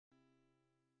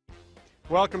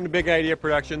Welcome to Big Idea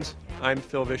Productions. I'm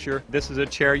Phil Vischer. This is a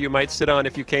chair you might sit on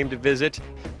if you came to visit.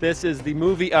 This is the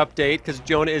movie update because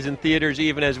Jonah is in theaters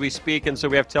even as we speak, and so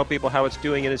we have to tell people how it's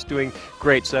doing, and it's doing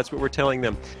great, so that's what we're telling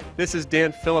them. This is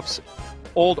Dan Phillips'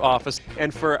 old office,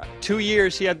 and for 2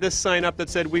 years he had this sign up that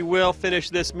said, "We will finish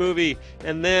this movie,"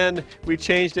 and then we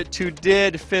changed it to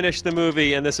 "Did finish the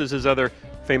movie," and this is his other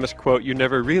famous quote, "You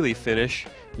never really finish,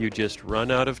 you just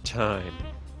run out of time."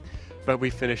 But we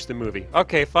finished the movie.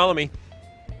 Okay, follow me.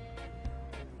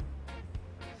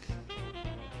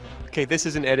 Okay, this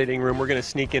is an editing room. We're going to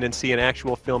sneak in and see an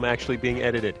actual film actually being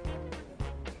edited.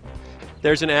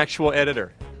 There's an actual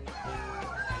editor.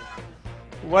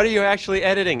 What are you actually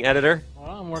editing, editor? Well,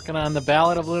 I'm working on The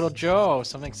Ballad of Little Joe,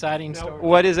 some exciting story.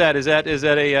 What is that? Is that a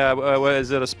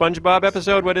SpongeBob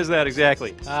episode? What is that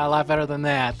exactly? A lot better than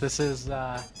that. This is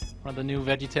one of the new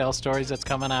VeggieTales stories that's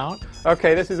coming out.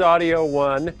 Okay, this is audio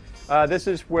 1. This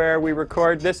is where we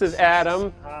record. This is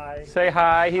Adam. Hi. Say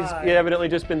hi. He's Hi. evidently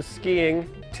just been skiing.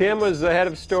 Tim was the head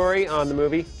of story on the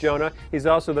movie, Jonah. He's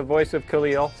also the voice of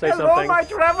Khalil. Say Hello, something. my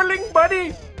traveling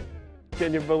buddy.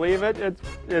 Can you believe it?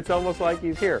 It's almost like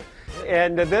he's here.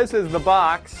 And this is the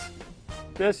box.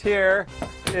 This here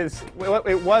is, well,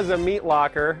 it was a meat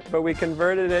locker, but we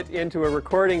converted it into a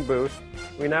recording booth.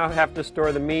 We now have to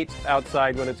store the meat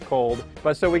outside when it's cold.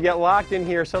 But so we get locked in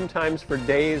here sometimes for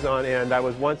days on end. I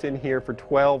was once in here for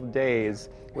 12 days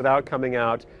without coming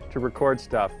out to record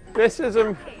stuff. This is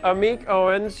Amik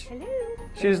Owens. Hello.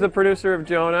 She's the producer of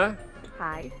Jonah.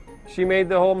 Hi. She made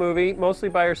the whole movie, mostly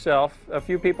by herself. A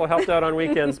few people helped out on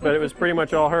weekends, but it was pretty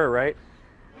much all her, right?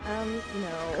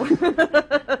 No.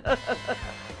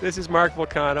 This is Mark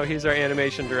Volcano. He's our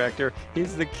animation director.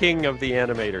 He's the king of the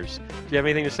animators. Do you have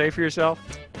anything to say for yourself?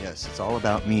 Yes, it's all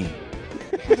about me.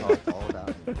 It's all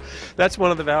about me. That's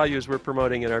one of the values we're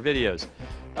promoting in our videos.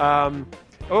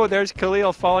 Oh, there's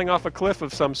Khalil falling off a cliff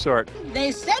of some sort.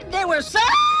 They said they were so.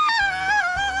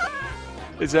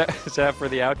 Is that for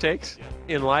the outtakes?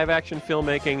 In live-action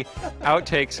filmmaking,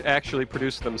 outtakes actually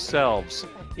produce themselves.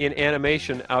 In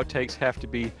animation, outtakes have to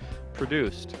be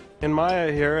produced. In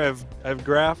Maya here, I've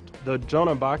graphed the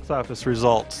Jonah box office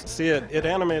results. See, it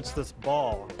animates this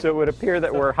ball. So it would appear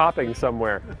that we're hopping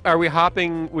somewhere. Are we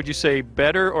hopping, would you say,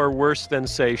 better or worse than,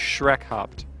 say, Shrek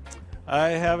hopped? I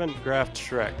haven't graphed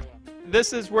Shrek.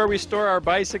 This is where we store our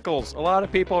bicycles. A lot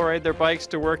of people ride their bikes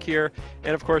to work here,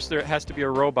 and of course there has to be a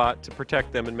robot to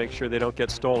protect them and make sure they don't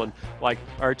get stolen, like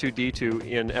R2-D2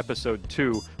 in episode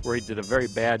 2, where he did a very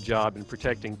bad job in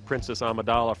protecting Princess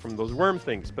Amidala from those worm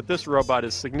things. But this robot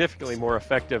is significantly more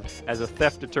effective as a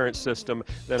theft deterrent system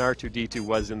than R2-D2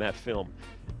 was in that film.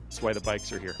 That's why the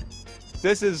bikes are here.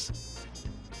 This is,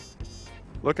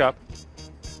 look up,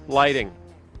 lighting,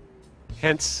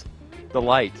 hence the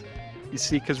light. You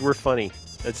see, because we're funny.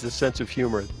 That's the sense of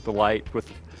humor, the light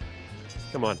with...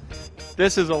 Come on.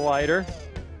 This is a lighter.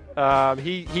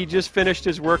 He just finished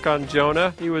his work on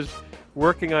Jonah. He was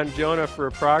working on Jonah for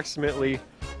approximately,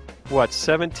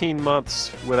 17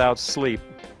 months without sleep.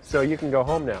 So you can go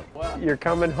home now. Wow. You're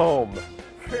coming home.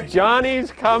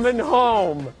 Johnny's coming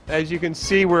home. As you can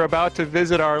see, we're about to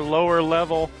visit our lower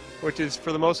level, which is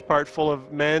for the most part full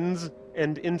of men's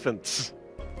and infants.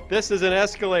 This is an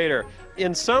escalator.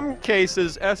 In some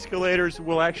cases, escalators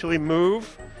will actually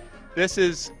move. This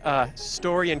is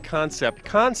story and concept.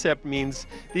 Concept means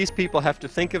these people have to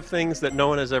think of things that no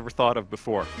one has ever thought of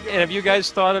before. And have you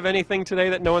guys thought of anything today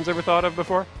that no one's ever thought of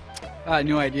before?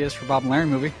 New ideas for Bob and Larry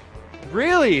movie.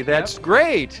 Really? That's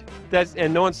great.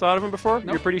 And no one's thought of them before? Nope.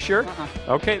 You're pretty sure?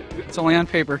 Okay. It's only on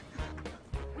paper.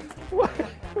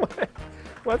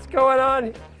 What's going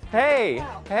on? Hey,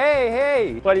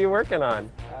 hey. What are you working on?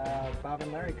 Bob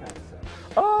and Larry concept.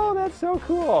 Oh, that's so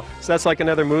cool. So that's like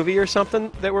another movie or something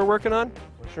that we're working on?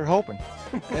 We're sure hoping.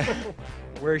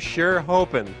 We're sure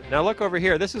hoping. Now look over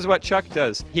here. This is what Chuck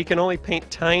does. He can only paint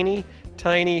tiny,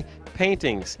 tiny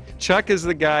paintings. Chuck is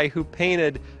the guy who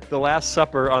painted The Last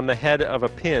Supper on the head of a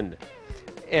pin.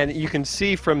 And you can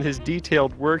see from his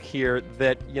detailed work here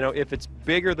that, if it's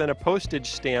bigger than a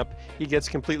postage stamp, he gets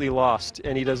completely lost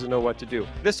and he doesn't know what to do.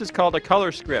 This is called a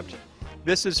color script.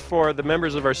 This is for the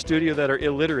members of our studio that are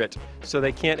illiterate, so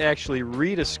they can't actually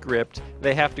read a script.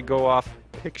 They have to go off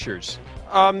pictures.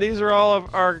 These are all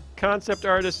of our concept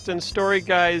artists and story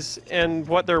guys and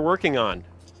what they're working on.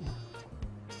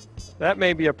 That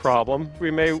may be a problem.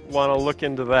 We may want to look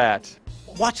into that.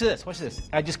 Watch this, watch this.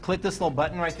 I just click this little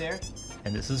button right there,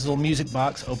 and this little music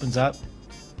box opens up.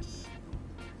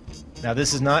 Now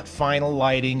this is not final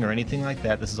lighting or anything like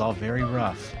that. This is all very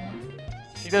rough.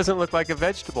 doesn't look like a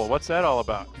vegetable. What's that all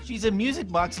about? She's a music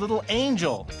box little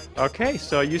angel. Okay,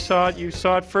 so you saw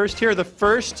it first here. The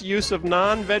first use of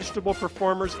non-vegetable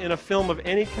performers in a film of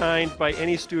any kind by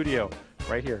any studio.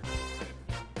 Right here.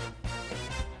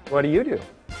 What do you do?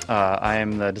 I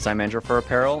am the design manager for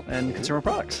apparel and consumer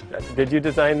products. Did you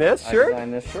design this shirt? I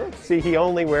designed this shirt. See, he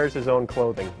only wears his own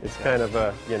clothing. It's kind of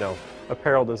a,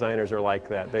 apparel designers are like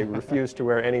that. They refuse to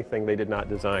wear anything they did not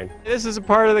design. This is a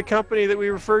part of the company that we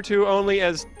refer to only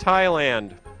as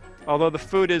Thailand. Although the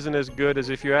food isn't as good as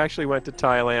if you actually went to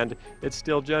Thailand, it's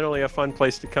still generally a fun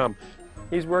place to come.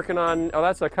 He's working on,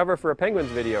 that's a cover for a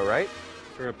Penguins video, right?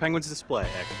 For a Penguins display,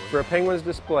 actually. For a Penguins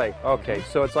display. Okay,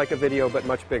 so it's like a video but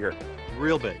much bigger.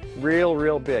 Real big.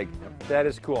 Real big. That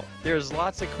is cool. There's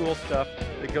lots of cool stuff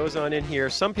that goes on in here.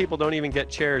 Some people don't even get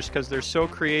chairs because they're so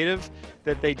creative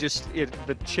that they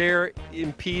the chair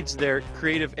impedes their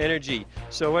creative energy.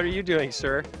 So what are you doing,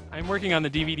 sir? I'm working on the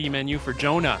DVD menu for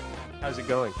Jonah. How's it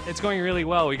going? It's going really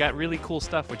well. We got really cool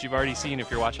stuff, which you've already seen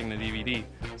if you're watching the DVD.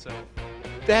 So.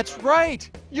 That's right!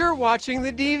 You're watching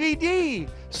the DVD!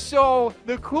 So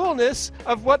the coolness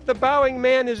of what the bowing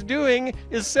man is doing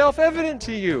is self-evident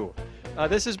to you.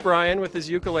 This is Brian with his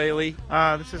ukulele.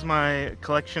 This is my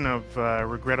collection of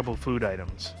regrettable food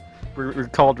items.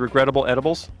 Called Regrettable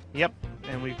Edibles? Yep,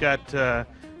 and we've got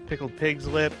pickled pig's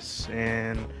lips,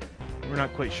 and we're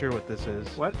not quite sure what this is.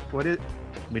 What? What is?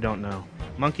 We don't know.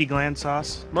 Monkey gland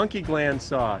sauce. Monkey gland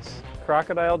sauce.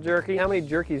 Crocodile jerky. How many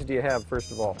jerkies do you have,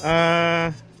 first of all?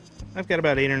 I've got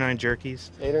about 8 or 9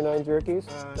 jerkies. 8 or 9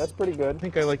 jerkies? That's pretty good. I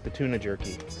think I like the tuna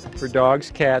jerky. For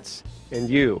dogs, cats, and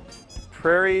you.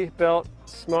 Prairie Belt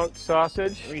smoked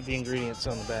sausage. Read the ingredients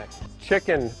on the back.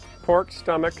 Chicken, pork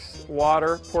stomachs,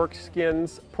 water, pork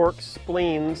skins, pork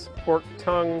spleens, pork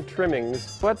tongue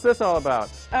trimmings. What's this all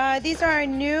about? These are our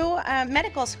new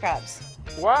medical scrubs.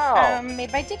 Wow.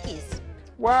 Made by Dickies.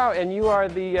 Wow, and you are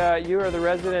the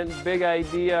resident Big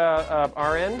Idea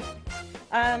RN?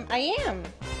 I am.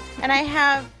 And I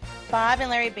have Bob and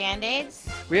Larry Band-Aids.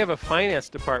 We have a finance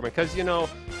department because,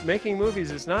 making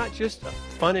movies is not just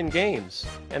fun and games.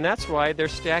 And that's why they're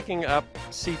stacking up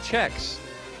checks.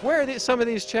 Where are some of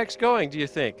these checks going, do you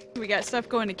think? We got stuff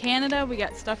going to Canada. We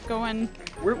got stuff going...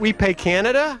 We pay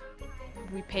Canada?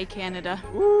 We pay Canada.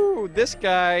 Ooh, this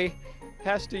guy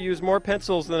has to use more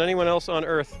pencils than anyone else on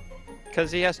Earth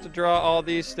because he has to draw all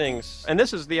these things. And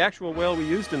this is the actual whale we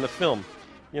used in the film.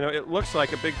 It looks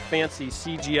like a big fancy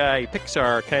CGI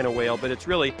Pixar kind of whale, but it's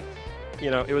really,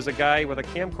 it was a guy with a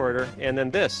camcorder, and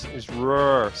then this is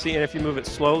roar. See, and if you move it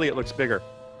slowly, it looks bigger.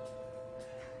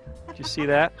 Do you see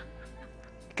that?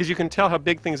 Because you can tell how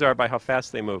big things are by how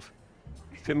fast they move.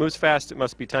 If it moves fast, it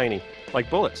must be tiny, like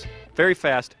bullets. Very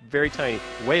fast, very tiny.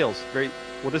 Whales,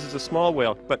 well, this is a small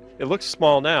whale, but it looks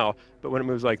small now, but when it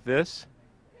moves like this,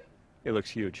 it looks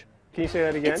huge. Can you say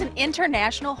that again? It's an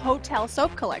international hotel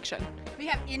soap collection. We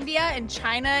have India and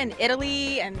China and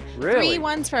Italy and 3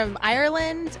 ones from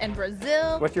Ireland and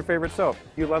Brazil. What's your favorite soap?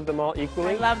 You love them all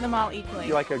equally? I love them all equally.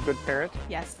 You like a good parent?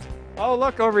 Yes. Oh,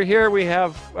 look, over here we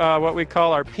have what we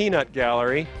call our peanut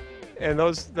gallery. And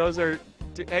those are...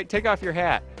 Hey, take off your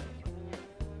hat.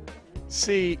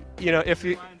 See, if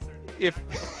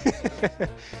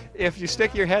you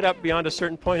stick your head up beyond a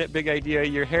certain point at Big Idea,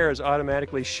 your hair is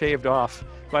automatically shaved off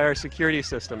by our security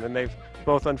system, and they've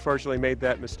both unfortunately made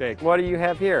that mistake. What do you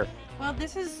have here? Well,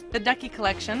 this is the Ducky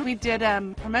collection. We did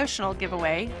a promotional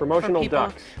giveaway. Promotional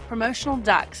ducks. Promotional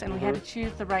ducks, and we had to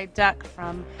choose the right duck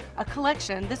from a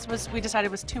collection. We decided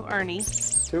was too Ernie.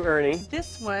 Too Ernie.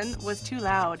 This one was too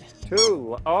loud.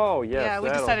 Oh, yes. Yeah, we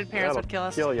decided parents would kill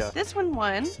us. Ya. This one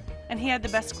won, and he had the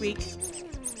best squeak.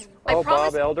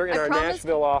 Bob Elder in our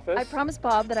Nashville office. I promised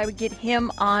Bob that I would get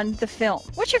him on the film.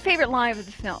 What's your favorite line of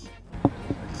the film?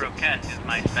 Croquette is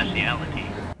my specialty.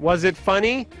 Was it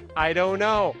funny? I don't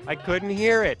know. I couldn't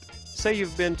hear it. Say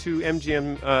you've been to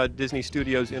MGM Disney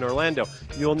Studios in Orlando.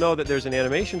 You'll know that there's an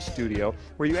animation studio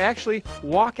where you actually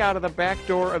walk out of the back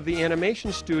door of the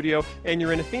animation studio and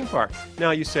you're in a theme park. Now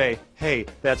you say, hey,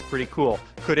 that's pretty cool.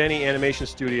 Could any animation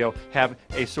studio have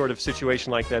a sort of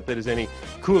situation like that is any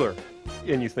cooler?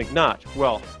 And you think not.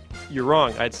 Well, you're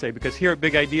wrong, I'd say, because here at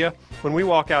Big Idea, when we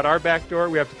walk out our back door,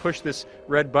 we have to push this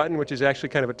red button, which is actually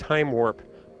kind of a time warp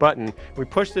button. We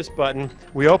push this button,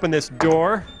 we open this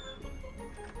door,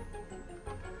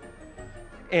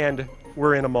 and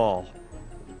we're in a mall.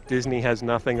 Disney has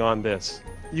nothing on this.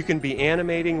 You can be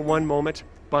animating one moment,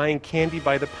 buying candy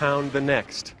by the pound the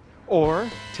next, or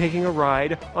taking a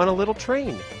ride on a little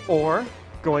train, or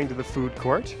going to the food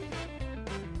court.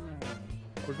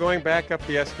 We're going back up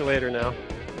the escalator now.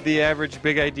 the average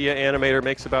Big Idea animator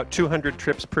makes about 200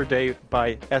 trips per day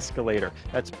by escalator.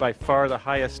 That's by far the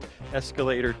highest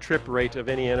escalator trip rate of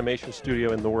any animation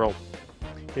studio in the world.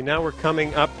 Okay, now we're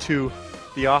coming up to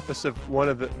the office of one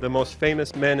of the most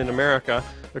famous men in America,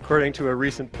 according to a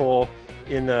recent poll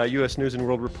in U.S. News and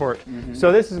World Report.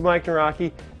 So this is Mike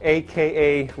Naraki,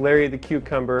 a.k.a. Larry the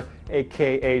Cucumber,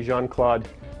 a.k.a. Jean-Claude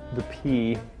the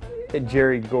Pea,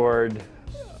 Jerry Gord,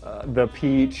 the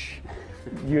Peach,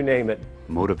 you name it.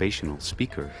 Motivational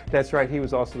speaker. That's right, he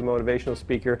was also the motivational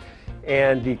speaker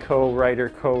and the co-writer,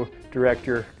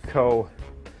 co-director,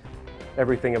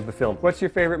 co-everything of the film. What's your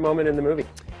favorite moment in the movie?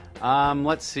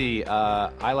 Let's see.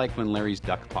 I like when Larry's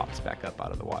duck pops back up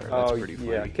out of the water. That's pretty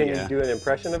funny. Yeah. Can you do an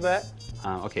impression of that?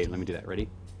 Okay, let me do that. Ready?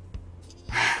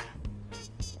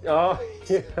 Oh,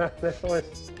 yeah, that was...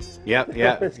 Yep.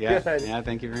 Good. Yeah,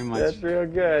 thank you very much. That's real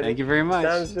good. Thank you very much.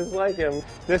 Sounds just like him.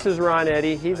 This is Ron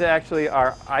Eddy. He's actually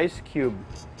our ice cube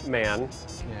man.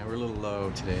 Yeah, we're a little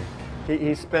low today.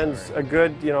 He spends a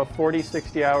good, 40,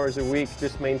 60 hours a week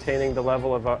just maintaining the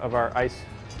level of our ice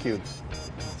cubes.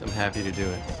 I'm happy to do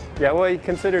it. Yeah, well, he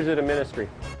considers it a ministry.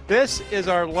 This is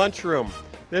our lunchroom.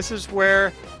 This is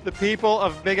where the people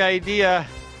of Big Idea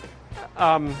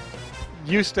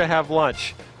used to have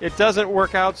lunch. It doesn't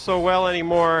work out so well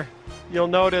anymore, you'll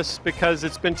notice, because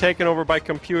it's been taken over by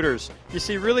computers. You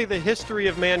see, really the history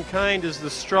of mankind is the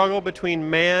struggle between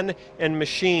man and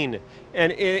machine.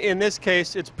 And in this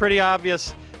case, it's pretty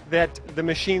obvious that the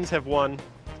machines have won.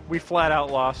 We flat out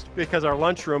lost because our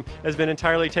lunchroom has been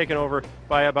entirely taken over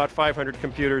by about 500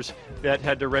 computers that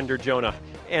had to render Jonah.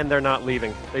 And they're not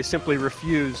leaving. They simply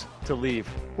refuse to leave.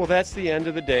 Well, that's the end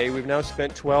of the day. We've now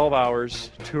spent 12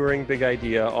 hours touring Big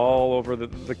Idea all over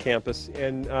the campus.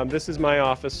 And this is my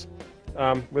office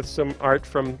with some art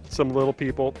from some little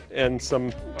people and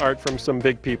some art from some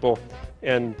big people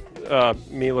and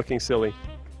me looking silly.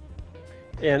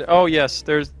 And oh yes,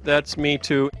 that's me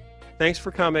too. Thanks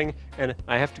for coming, and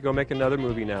I have to go make another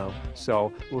movie now,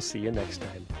 so we'll see you next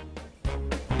time.